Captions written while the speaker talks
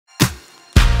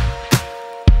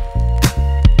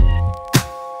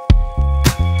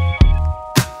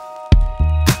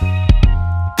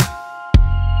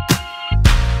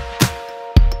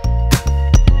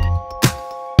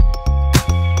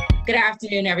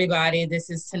afternoon, everybody.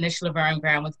 This is Tanish Laverne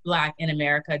Graham with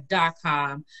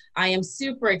BlackInAmerica.com. I am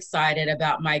super excited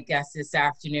about my guest this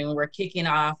afternoon. We're kicking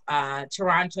off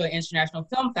Toronto International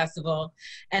Film Festival,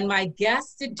 and my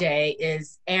guest today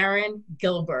is Aaron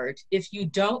Gilbert. If you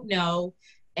don't know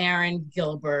Aaron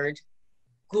Gilbert,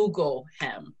 Google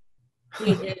him.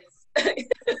 He is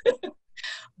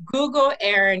Google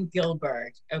Aaron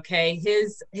Gilbert. Okay,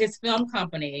 his film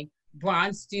company,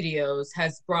 Bronze Studios,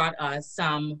 has brought us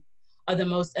some of the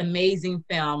most amazing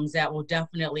films that will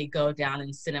definitely go down in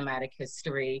cinematic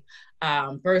history.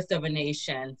 Birth of a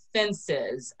Nation,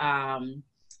 Fences, oh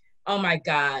my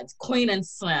God, Queen and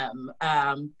Slim.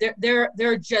 There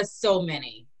are just so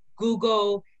many.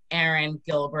 Google Aaron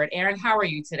Gilbert. Aaron, how are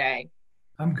you today?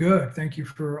 I'm good. Thank you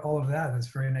for all of that. That's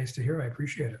very nice to hear. I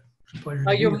appreciate it. It's a pleasure to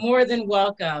Oh, be you're here. more than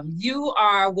welcome. You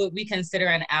are what we consider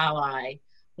an ally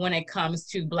when it comes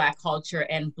to Black culture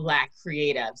and Black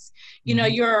creatives. You know,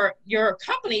 your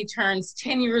company turns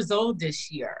 10 years old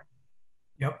this year.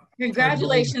 Yep.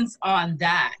 Congratulations on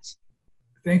that.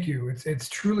 Thank you. It's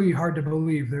truly hard to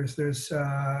believe. There's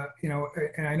you know,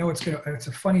 and I know it's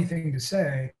a funny thing to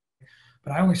say,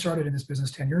 but I only started in this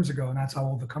business 10 years ago, and that's how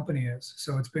old the company is.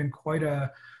 So it's been quite an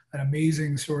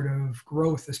amazing sort of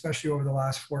growth, especially over the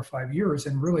last 4 or 5 years.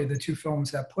 And really the two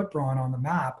films that put Braun on the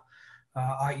map,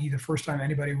 i.e. the first time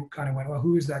anybody kind of went, well,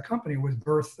 who is that company, was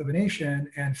Birth of a Nation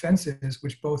and Fences,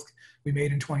 which both we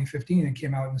made in 2015 and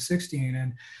came out in 2016.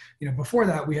 And, you know, before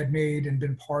that we had made and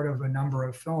been part of a number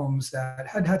of films that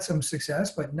had had some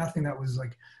success, but nothing that was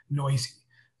like noisy.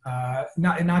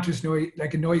 Not just noisy,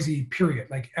 like a noisy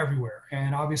period, like everywhere.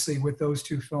 And obviously with those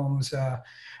two films,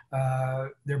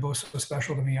 they're both so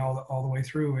special to me all the way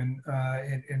through. And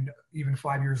even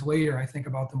 5 years later, I think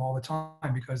about them all the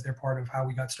time because they're part of how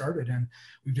we got started, and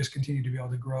we've just continued to be able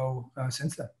to grow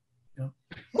since then. You know?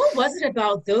 What was it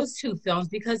about those two films?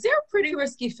 Because they're pretty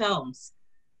risky films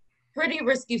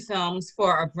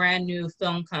for a brand new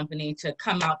film company to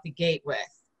come out the gate with.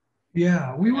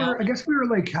 Yeah, I guess we were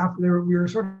like we were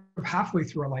sort of halfway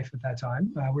through our life at that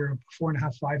time. We were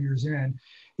 4.5, 5 years in.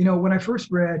 You know, when I first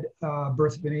read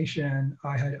Birth of a Nation,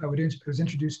 I was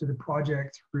introduced to the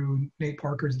project through Nate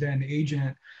Parker's then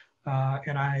agent.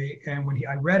 And when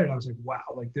I read it, I was like, wow,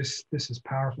 like this is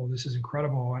powerful. This is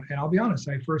incredible. And I'll be honest,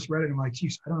 I first read it and I'm like,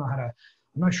 geez,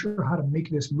 I'm not sure how to make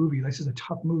this movie. This is a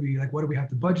tough movie. Like, what do we have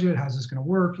to budget? How's this going to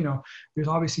work? You know, there's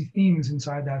obviously themes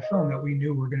inside that film that we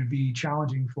knew were going to be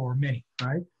challenging for many,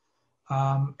 right?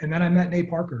 And then I met Nate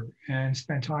Parker and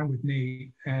spent time with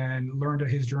Nate and learned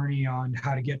his journey on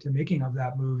how to get to making of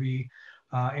that movie.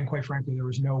 And quite frankly, there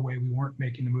was no way we weren't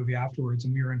making the movie afterwards,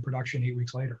 and we were in production 8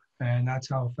 weeks later. And that's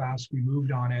how fast we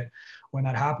moved on it when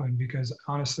that happened. Because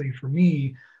honestly, for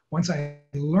me, once I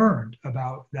learned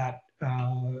about that,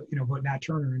 you know, about Nat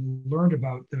Turner and learned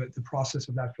about the process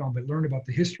of that film, but learned about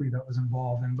the history that was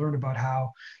involved and learned about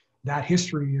how that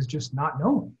history is just not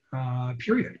known,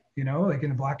 period. You know, like in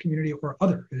the Black community or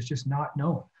other, it's just not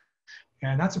known.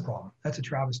 And that's a problem. That's a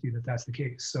travesty that that's the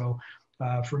case. So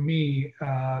for me,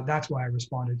 that's why I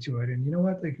responded to it. And you know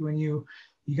what, like when you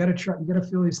got to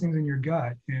feel these things in your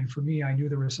gut. And for me, I knew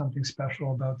there was something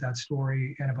special about that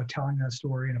story and about telling that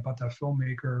story and about that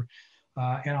filmmaker.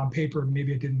 And on paper,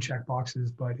 maybe it didn't check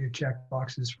boxes, but it checked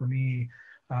boxes for me.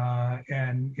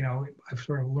 And you know, I've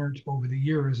sort of learned over the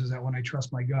years is that when I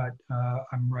trust my gut,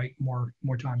 I'm right more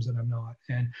times than I'm not.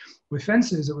 And with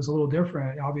Fences, it was a little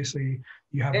different. Obviously,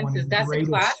 you have Fences, one of the that's greatest.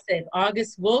 A classic,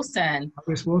 August Wilson.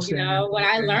 August Wilson. You know, when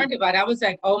I learned about it, I was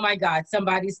like, oh my God,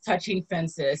 somebody's touching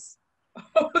Fences.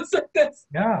 I was like,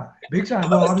 yeah, big time.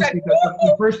 Well, obviously,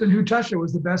 the person who touched it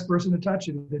was the best person to touch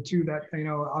it. The two that, you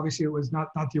know, obviously it was not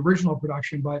the original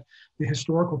production, but the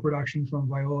historical production from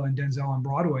Viola and Denzel on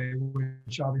Broadway,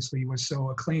 which obviously was so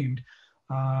acclaimed.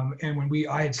 And when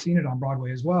I had seen it on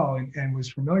Broadway as well and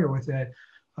was familiar with it.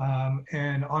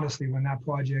 And honestly, when that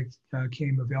project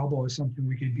came available as something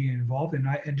we could be involved in,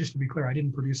 and just to be clear, I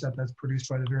didn't produce that. That's produced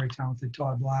by the very talented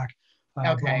Todd Black.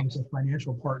 Okay. Braun was a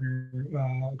financial partner,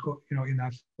 you know, in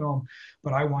that film,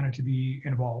 but I wanted to be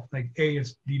involved. Like,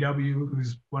 it's DW,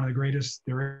 who's one of the greatest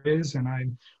there is, and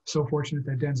I'm so fortunate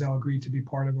that Denzel agreed to be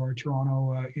part of our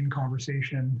Toronto In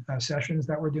Conversation sessions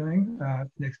that we're doing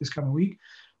this coming week.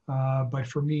 But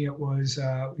for me, it was,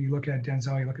 you look at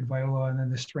Denzel, you look at Viola, and then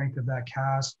the strength of that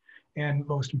cast, and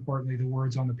most importantly, the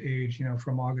words on the page, you know,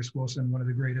 from August Wilson, one of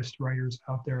the greatest writers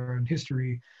out there in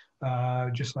history.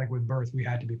 Just like with Birth, we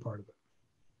had to be part of it.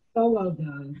 So well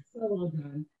done. So well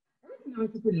done. As an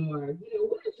entrepreneur, you know,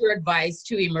 what is your advice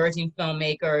to emerging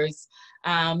filmmakers,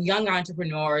 young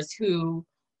entrepreneurs who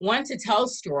want to tell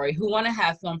story, who want to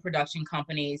have film production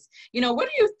companies, what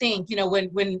do you think,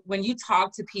 when you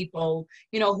talk to people,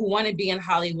 who want to be in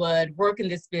Hollywood, work in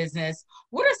this business,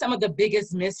 what are some of the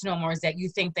biggest misnomers that you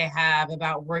think they have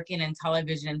about working in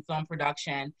television and film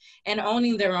production and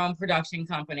owning their own production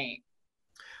company?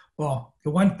 Well, the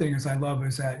one thing is I love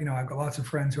is that, I've got lots of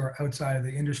friends who are outside of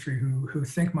the industry who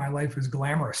think my life is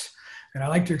glamorous. And I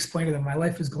like to explain to them, my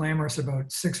life is glamorous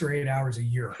about 6 or 8 hours a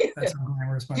year. That's how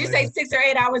glamorous my Did you life say is. 6 or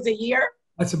 8 hours a year?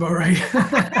 That's about right.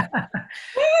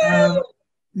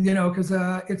 Because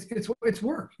it's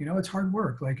work. It's hard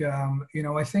work. Like,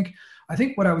 I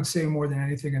think what I would say more than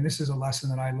anything, and this is a lesson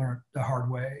that I learned the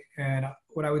hard way, and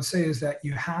what I would say is that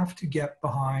you have to get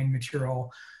behind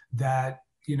material that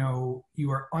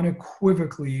you are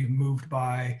unequivocally moved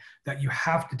by, that you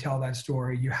have to tell that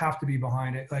story. You have to be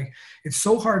behind it. Like, it's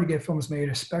so hard to get films made,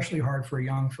 especially hard for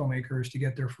young filmmakers to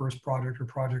get their first project or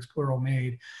projects plural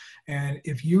made. And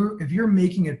if you're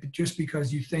making it just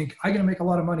because you think I'm going to make a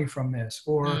lot of money from this,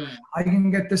 or I can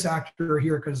get this actor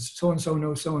here because so-and-so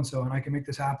knows so-and-so and I can make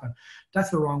this happen, that's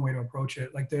the wrong way to approach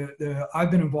it. Like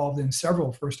I've been involved in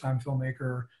several first-time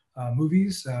filmmaker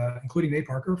movies, including Nate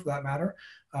Parker for that matter.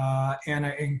 And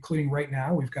including right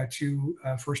now, we've got 2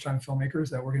 first-time filmmakers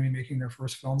that we're going to be making their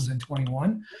first films in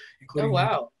 21, including, oh,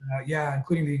 wow.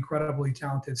 Including the incredibly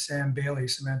talented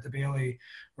Samantha Bailey.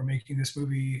 We're making this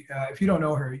movie. If you don't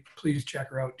know her, please check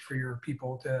her out for your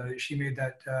people. She made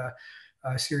that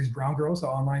series Brown Girls, the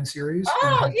online series.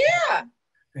 Oh, yeah.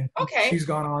 And okay. She's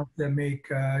gone on to make,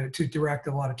 to direct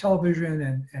a lot of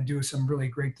television and do some really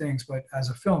great things. But as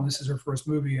a film, this is her first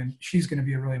movie, and she's going to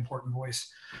be a really important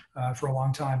voice for a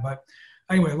long time. But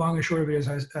anyway, long and short of it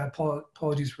is,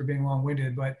 apologies for being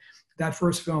long-winded, but that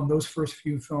first film, those first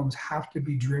few films have to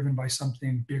be driven by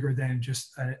something bigger than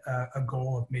just a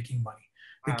goal of making money.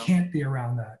 It can't be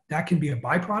around that. That can be a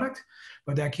byproduct,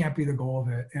 but that can't be the goal of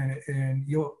it. And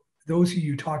those who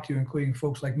you talk to, including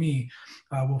folks like me,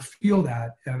 will feel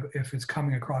that if it's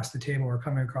coming across the table or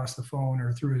coming across the phone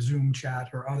or through a Zoom chat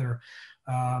or other.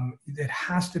 It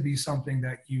has to be something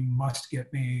that you must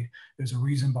get made. There's a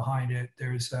reason behind it.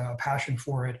 There's a passion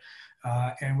for it.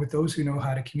 And with those who know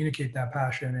how to communicate that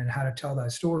passion and how to tell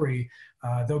that story,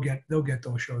 they'll get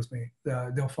those shows made.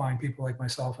 They'll find people like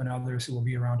myself and others who will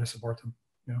be around to support them.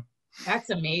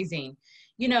 That's amazing.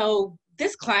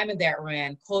 This climate that we're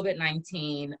in,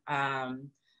 COVID-19,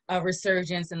 a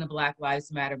resurgence in the Black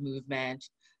Lives Matter movement,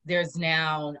 there's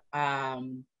now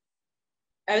an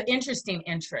interesting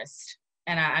interest,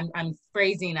 and I'm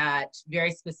phrasing that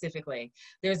very specifically.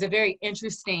 There's a very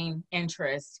interesting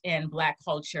interest in Black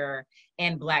culture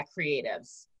and Black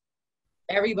creatives.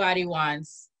 Everybody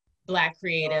wants Black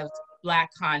creatives,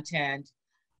 Black content.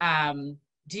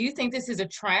 Do you think this is a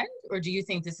trend, or do you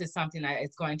think this is something that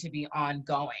is going to be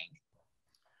ongoing?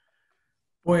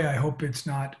 Boy, I hope it's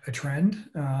not a trend.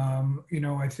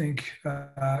 I think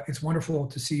it's wonderful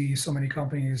to see so many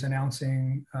companies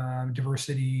announcing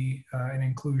diversity and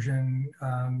inclusion,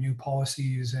 new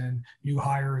policies and new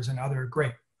hires and other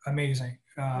great, amazing.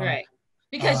 Right.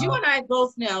 Because you and I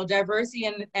both know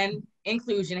diversity and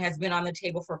inclusion has been on the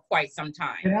table for quite some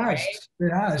time. It has. Right? It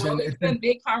has. So it's been a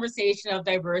big conversation of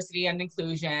diversity and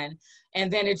inclusion,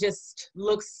 and then it just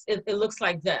looks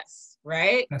like this,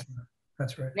 right?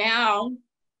 That's right. Now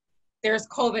there's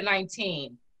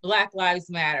COVID-19, Black Lives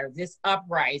Matter, this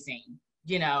uprising,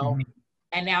 and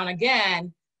now and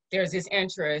again there's this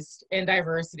interest in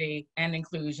diversity and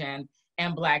inclusion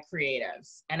and Black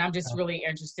creatives. And I'm just really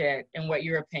interested in what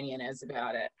your opinion is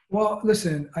about it. Well,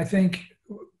 listen, I think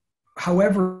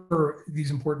however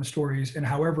these important stories and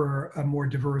however a more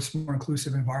diverse, more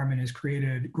inclusive environment is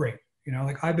created, great.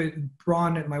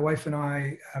 Braun and my wife and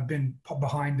I have been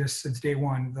behind this since day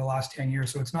one, the last 10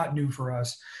 years. So it's not new for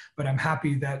us, but I'm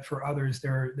happy that for others,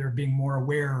 they're being more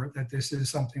aware that this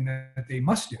is something that they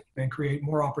must do and create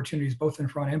more opportunities, both in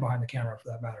front and behind the camera for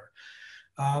that matter.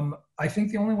 I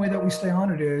think the only way that we stay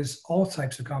on it is all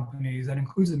types of companies. That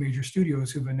includes the major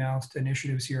studios who've announced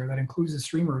initiatives here. That includes the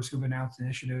streamers who've announced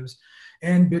initiatives,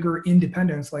 and bigger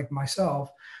independents like myself.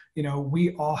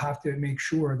 We all have to make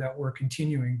sure that we're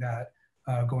continuing that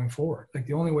going forward. Like,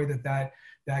 the only way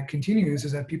that continues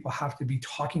is that people have to be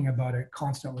talking about it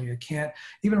constantly. It can't,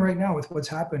 even right now with what's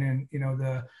happening,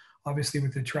 obviously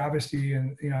with the travesty,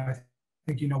 and I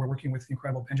think we're working with the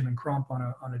incredible Benjamin Crump on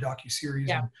a docu-series.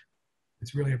 Yeah. And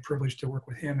it's really a privilege to work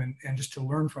with him and just to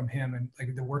learn from him. And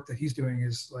like, the work that he's doing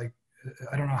is like,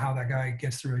 I don't know how that guy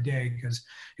gets through a day, because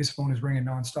his phone is ringing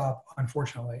nonstop,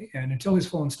 unfortunately. And until his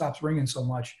phone stops ringing so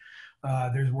much,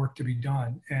 there's work to be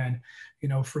done. And,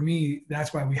 for me,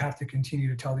 that's why we have to continue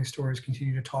to tell these stories,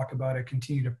 continue to talk about it,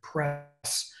 continue to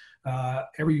press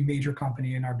every major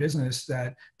company in our business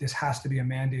that this has to be a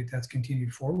mandate that's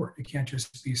continued forward. It can't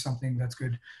just be something that's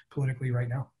good politically right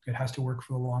now. It has to work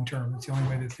for the long term. It's the only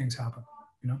way that things happen,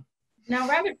 you know? Now,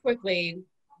 rather quickly,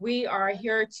 we are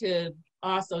here to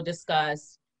also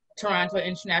discuss Toronto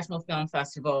International Film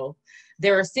Festival.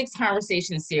 There are 6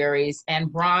 conversation series,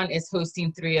 and Bron is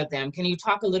hosting 3 of them. Can you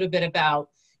talk a little bit about,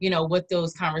 what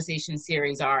those conversation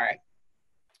series are?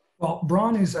 Well,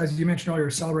 Bron is, as you mentioned earlier,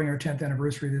 celebrating our 10th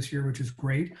anniversary this year, which is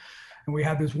great. And we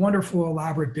had this wonderful,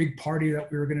 elaborate, big party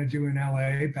that we were going to do in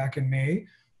LA back in May.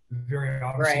 Very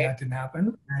obviously that didn't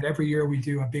happen. And every year we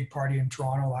do a big party in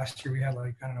Toronto. Last year we had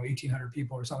 1,800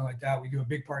 people or something like that. We do a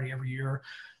big party every year.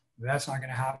 That's not going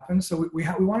to happen. So we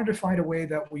wanted to find a way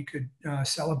that we could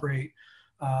celebrate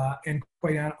and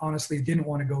quite honestly didn't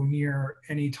want to go near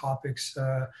any topics,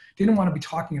 didn't want to be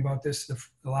talking about this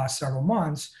the last several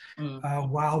months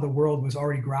while the world was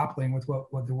already grappling with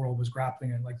what the world was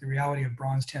grappling in. Like the reality of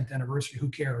Bron's 10th anniversary, who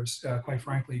cares, quite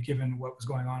frankly, given what was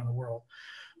going on in the world.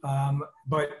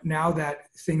 But now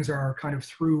that things are kind of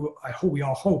through, we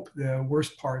all hope the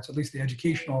worst parts, at least the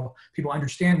educational, people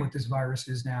understand what this virus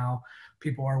is now.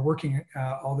 People are working,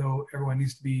 although everyone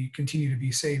needs to continue to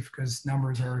be safe because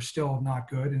numbers are still not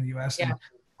good in the US and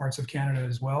parts of Canada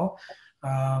as well.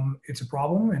 It's a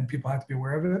problem and people have to be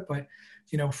aware of it. But,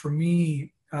 for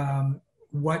me,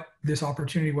 what this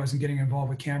opportunity was in getting involved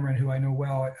with Cameron, who I know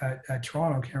well at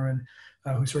Toronto, Cameron,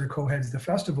 who sort of co-heads the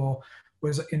festival,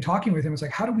 was in talking with him, it's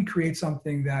like, how do we create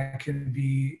something that can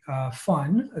be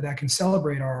fun, that can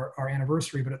celebrate our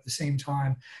anniversary, but at the same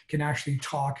time can actually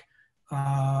talk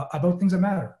about things that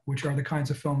matter, which are the kinds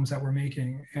of films that we're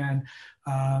making and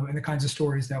the kinds of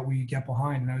stories that we get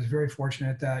behind. And I was very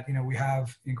fortunate that, we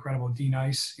have incredible D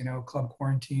Nice, Club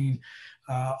Quarantine,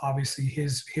 obviously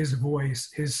his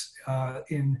voice,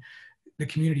 in the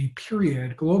community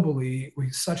period globally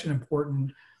was such an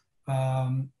important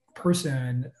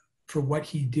person for what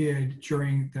he did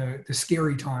during the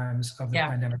scary times of the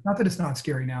pandemic. Not that it's not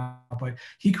scary now, but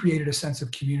he created a sense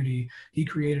of community. He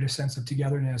created a sense of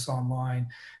togetherness online.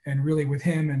 And really with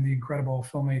him and the incredible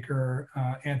filmmaker,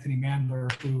 Anthony Mandler,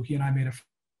 who he and I made a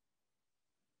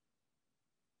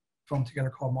film together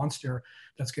called Monster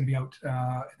that's going to be out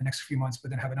in the next few months, but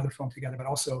then have another film together. But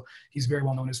also he's very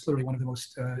well known as literally one of the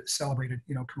most celebrated,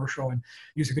 commercial and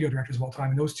music video directors of all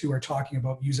time. And those two are talking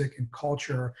about music and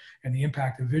culture and the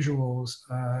impact of visuals,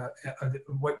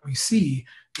 what we see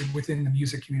within the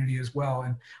music community as well.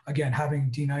 And again, having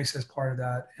D Nice as part of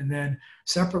that. And then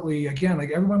separately, again,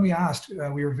 like everyone we asked,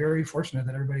 we were very fortunate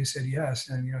that everybody said yes.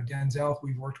 And, Denzel, who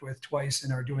we've worked with twice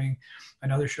and are doing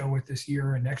another show with this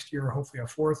year and next year, hopefully a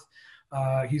fourth.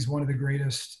 He's one of the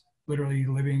greatest literally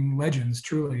living legends,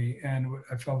 truly. And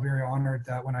I felt very honored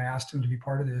that when I asked him to be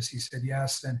part of this, he said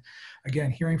yes. And again,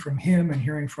 hearing from him and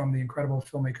hearing from the incredible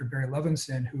filmmaker Barry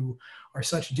Levinson, who are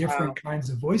such different kinds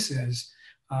of voices,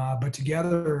 but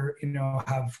together,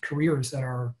 have careers that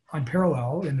are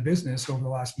unparalleled in the business over the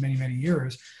last many, many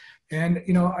years. And,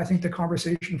 I think the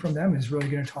conversation from them is really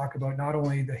going to talk about not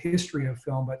only the history of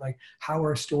film, but like how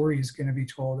our story is going to be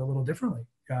told a little differently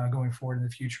going forward in the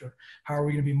future. How are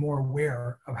we going to be more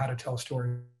aware of how to tell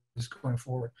stories going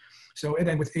forward? So, and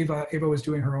then with Ava was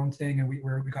doing her own thing and we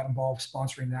got involved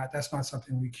sponsoring that. That's not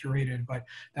something we curated, but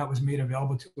that was made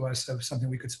available to us of something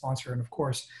we could sponsor. And of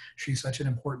course, she's such an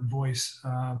important voice,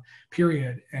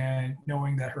 period. And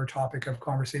knowing that her topic of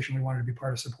conversation, we wanted to be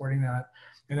part of supporting that.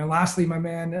 And then lastly, my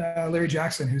man, Larry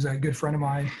Jackson, who's a good friend of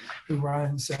mine who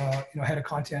runs, head of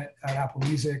content at Apple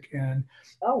Music. And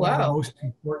one of the most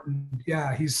important,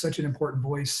 he's such an important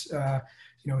voice.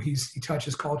 He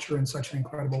touches culture in such an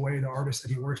incredible way, the artists that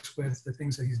he works with, the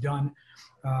things that he's done.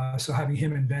 So having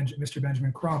him and Mr.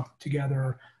 Benjamin Crump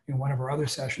together in one of our other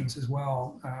sessions as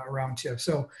well around TIFF.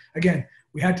 So again,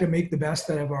 we had to make the best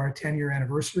out of our 10-year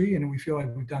anniversary, and we feel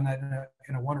like we've done that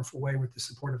in a wonderful way with the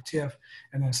support of TIFF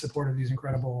and then support of these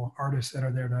incredible artists that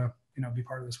are there to be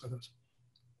part of this with us.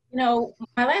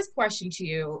 My last question to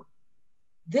you,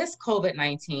 this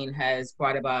COVID-19 has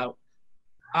brought about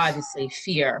obviously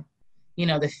fear,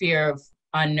 the fear of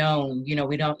unknown,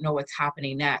 we don't know what's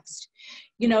happening next.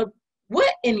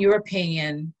 What, in your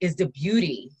opinion, is the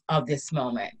beauty of this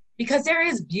moment? Because there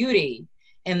is beauty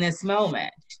in this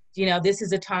moment. This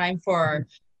is a time for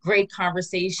great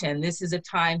conversation. This is a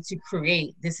time to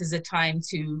create. This is a time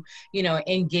to,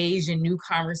 engage in new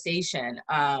conversation,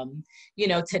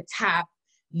 to tap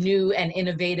new and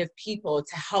innovative people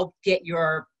to help get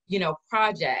your,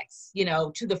 projects,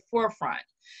 to the forefront.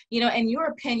 In your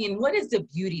opinion, what is the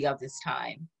beauty of this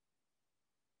time?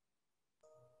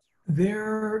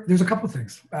 There's a couple of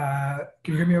things. Can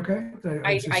you hear me okay? It's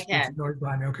I just it's can. noise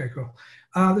behind me. Okay, cool.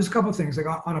 There's a couple of things. Like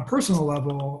on a personal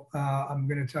level, I'm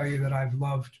going to tell you that I've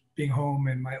loved being home,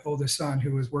 and my oldest son,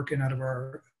 who was working out of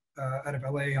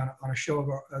LA on a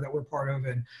show that we're part of,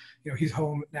 and he's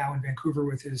home now in Vancouver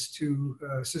with his two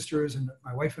sisters and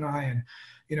my wife and I, and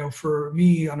for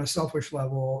me on a selfish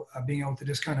level, being able to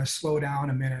just kind of slow down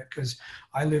a minute because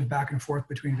I live back and forth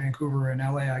between Vancouver and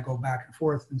LA. I go back and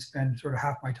forth and spend sort of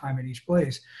half my time in each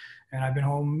place, and I've been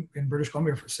home in British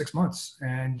Columbia for 6 months,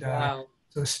 and Wow.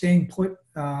 so staying put,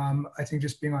 I think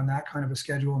just being on that kind of a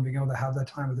schedule and being able to have that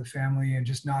time with the family and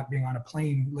just not being on a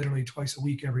plane literally twice a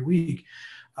week, every week,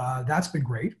 that's been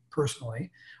great personally.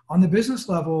 On the business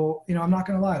level, I'm not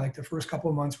going to lie, like the first couple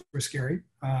of months were scary.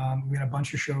 We had a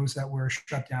bunch of shows that were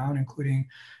shut down, including,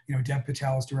 Dev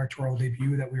Patel's directorial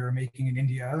debut that we were making in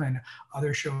India and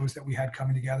other shows that we had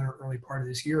coming together early part of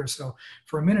this year. So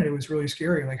for a minute, it was really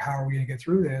scary. Like, how are we going to get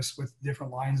through this with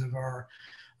different lines of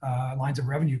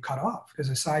revenue cut off? Because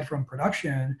aside from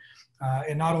production,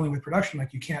 and not only with production,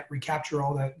 like you can't recapture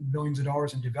all the millions of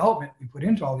dollars in development we put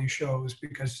into all these shows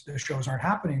because the shows aren't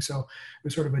happening. So it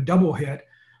was sort of a double hit.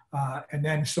 And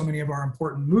then so many of our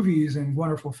important movies and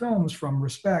wonderful films, from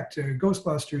Respect to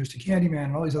Ghostbusters to Candyman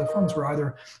and all these other films, were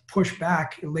either pushed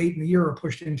back late in the year or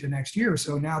pushed into next year.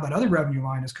 So now that other revenue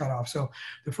line is cut off. So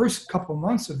the first couple of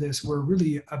months of this were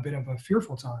really a bit of a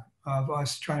fearful time of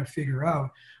us trying to figure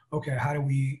out, okay, how do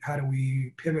we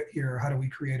pivot here? How do we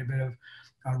create a bit of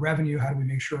revenue? How do we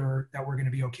make sure that we're going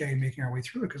to be okay making our way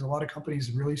through it? Because a lot of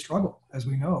companies really struggle, as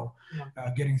we know,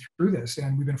 getting through this.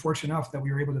 And we've been fortunate enough that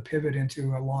we were able to pivot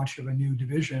into a launch of a new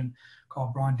division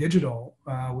called Braun Digital,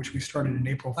 which we started in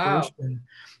April 1st, and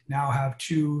now have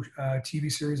 2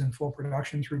 TV series in full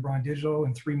production through Braun Digital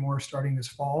and 3 more starting this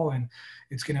fall. And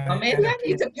it's going to Well, maybe I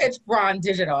need to pitch Braun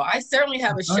Digital. I certainly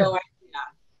have a show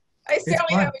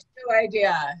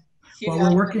idea. Well,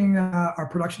 we're working, our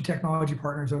production technology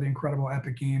partners are the incredible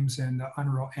Epic Games and the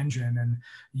Unreal Engine, and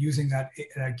using that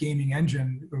gaming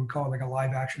engine, we call it like a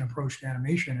live action approach to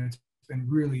animation. And it's been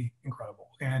really incredible.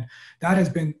 And that has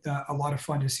been a lot of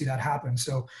fun to see that happen.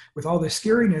 So with all the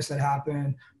scariness that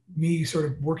happened, me sort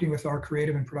of working with our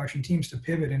creative and production teams to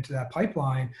pivot into that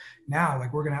pipeline. Now,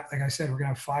 like like I said, we're gonna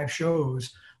have 5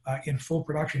 shows in full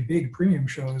production, big premium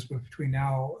shows, but between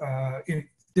now, in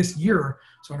this year,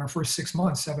 so in our first 6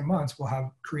 months, 7 months, we'll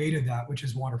have created that, which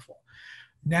is wonderful.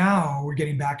 Now we're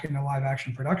getting back into live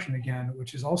action production again,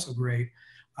 which is also great.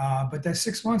 But that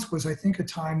 6 months was, I think, a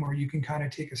time where you can kind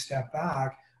of take a step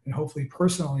back and hopefully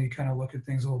personally kind of look at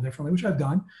things a little differently, which I've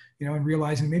done, and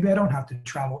realizing maybe I don't have to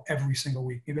travel every single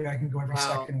week. Maybe I can go every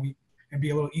second week and be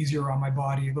a little easier on my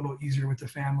body, a little easier with the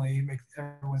family, make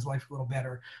everyone's life a little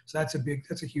better. So that's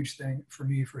a huge thing for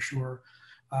me, for sure.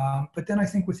 But then I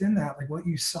think within that, like what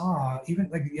you saw, even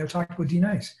like talking about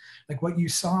D-Nice, like what you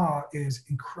saw is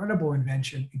incredible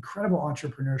invention, incredible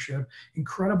entrepreneurship,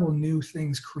 incredible new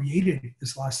things created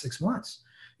this last 6 months.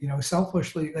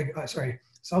 Selfishly, I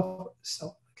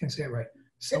can't say it right.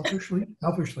 Selfishly,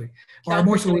 or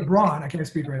more so with Braun. I can't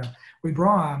speak right now. With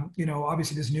Braun,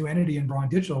 obviously this new entity in Braun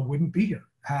Digital wouldn't be here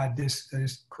had this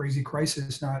crazy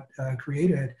crisis not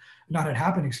had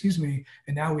happened, excuse me.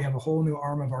 And now we have a whole new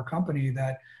arm of our company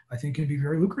that I think can be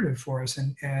very lucrative for us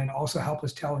and also help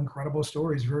us tell incredible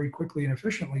stories very quickly and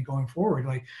efficiently going forward.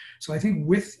 So I think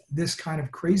with this kind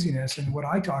of craziness and what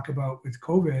I talk about with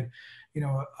COVID,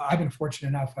 I've been fortunate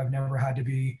enough, I've never had to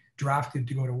be drafted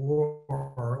to go to war,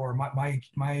 or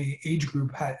my age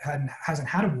group hasn't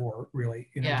had a war really,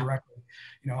 directly.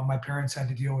 My parents had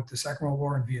to deal with the Second World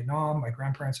War in Vietnam, my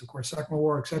grandparents, of course, Second World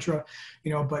War, etc.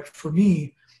 But for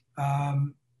me,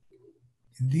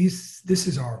 this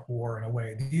is our war in a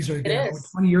way. These are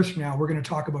 20 years from now, we're going to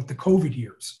talk about the COVID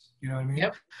years. You know what I mean?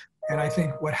 Yep. And I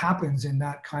think what happens in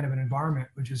that kind of an environment,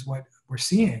 which is what we're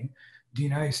seeing,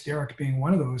 D-Nice, Derek being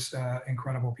one of those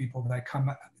incredible people that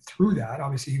come through that.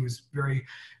 Obviously, he was very,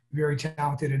 very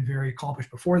talented and very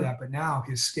accomplished before that, but now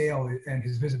his scale and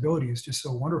his visibility is just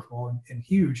so wonderful and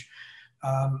huge.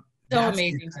 That's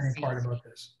amazing the exciting part about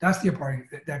this. That's the part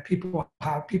that people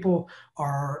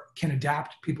can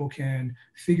adapt. People can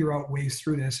figure out ways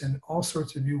through this, and all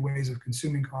sorts of new ways of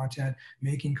consuming content,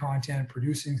 making content,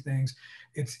 producing things.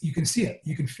 You can see it,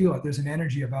 you can feel it. There's an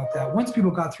energy about that. Once people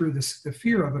got through the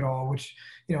fear of it all, which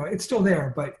it's still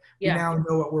there, but we now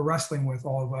know what we're wrestling with,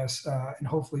 all of us, and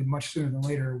hopefully much sooner than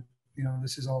later,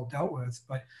 this is all dealt with.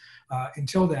 But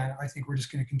until then, I think we're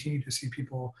just going to continue to see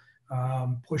people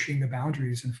pushing the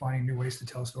boundaries and finding new ways to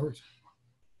tell stories.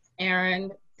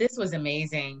 Aaron, this was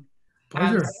amazing.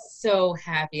 I'm Pleasure. so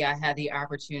happy I had the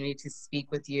opportunity to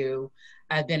speak with you.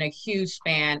 I've been a huge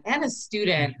fan and a Thank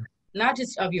student, you. not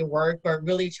just of your work, but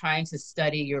really trying to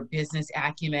study your business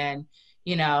acumen.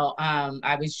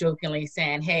 I was jokingly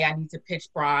saying, hey, I need to pitch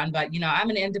Braun, but I'm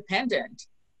an independent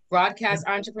broadcast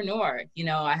entrepreneur.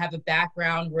 I have a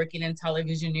background working in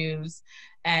television news.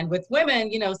 And with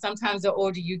women, sometimes the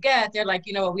older you get, they're like,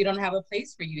 we don't have a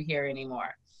place for you here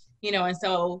anymore. And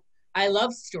so I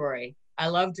love story. I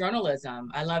love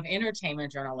journalism. I love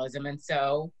entertainment journalism. And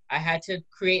so I had to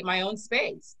create my own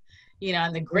space.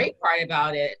 And the great part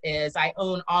about it is I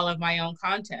own all of my own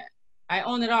content. I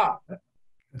own it all,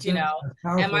 That's you it. know, That's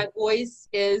and powerful. my voice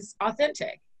is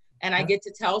authentic. And I Yeah. get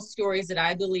to tell stories that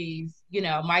I believe,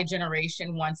 my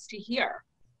generation wants to hear.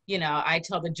 I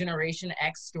tell the Generation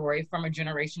X story from a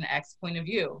Generation X point of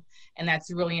view. And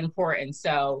that's really important.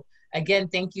 So again,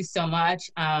 thank you so much.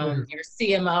 Pleasure. Your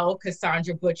CMO,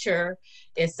 Cassandra Butcher,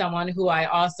 is someone who I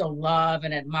also love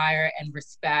and admire and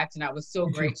respect. And I was so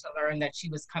Me great too. to learn that she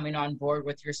was coming on board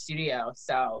with your studio.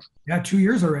 So Yeah, 2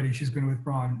 years already she's been with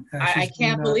Braun. I She's been,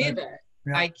 can't believe it.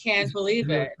 yeah, I can't she's a believe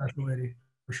really it. special lady,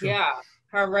 for sure. Yeah.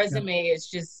 Her Yeah, resume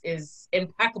is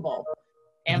impeccable,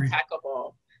 agreed. impeccable.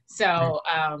 Agreed. So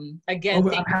Oh, again,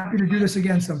 but I'm thank you happy so to do much. this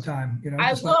again sometime, I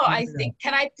just let will. me I know. think,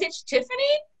 can I pitch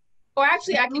Tiffany? Or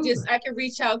actually Absolutely. I could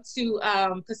reach out to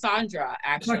Cassandra Talk to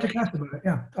actually. Cass about it.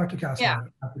 Yeah, talk to Cass Yeah, about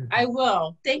it. Happy to I talk.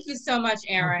 will. Thank you so much,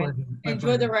 My Aaron. pleasure. My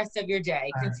Enjoy the pleasure. rest of your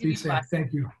day. Be Continued safe. blessings.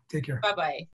 Thank you. Take care. Bye-bye.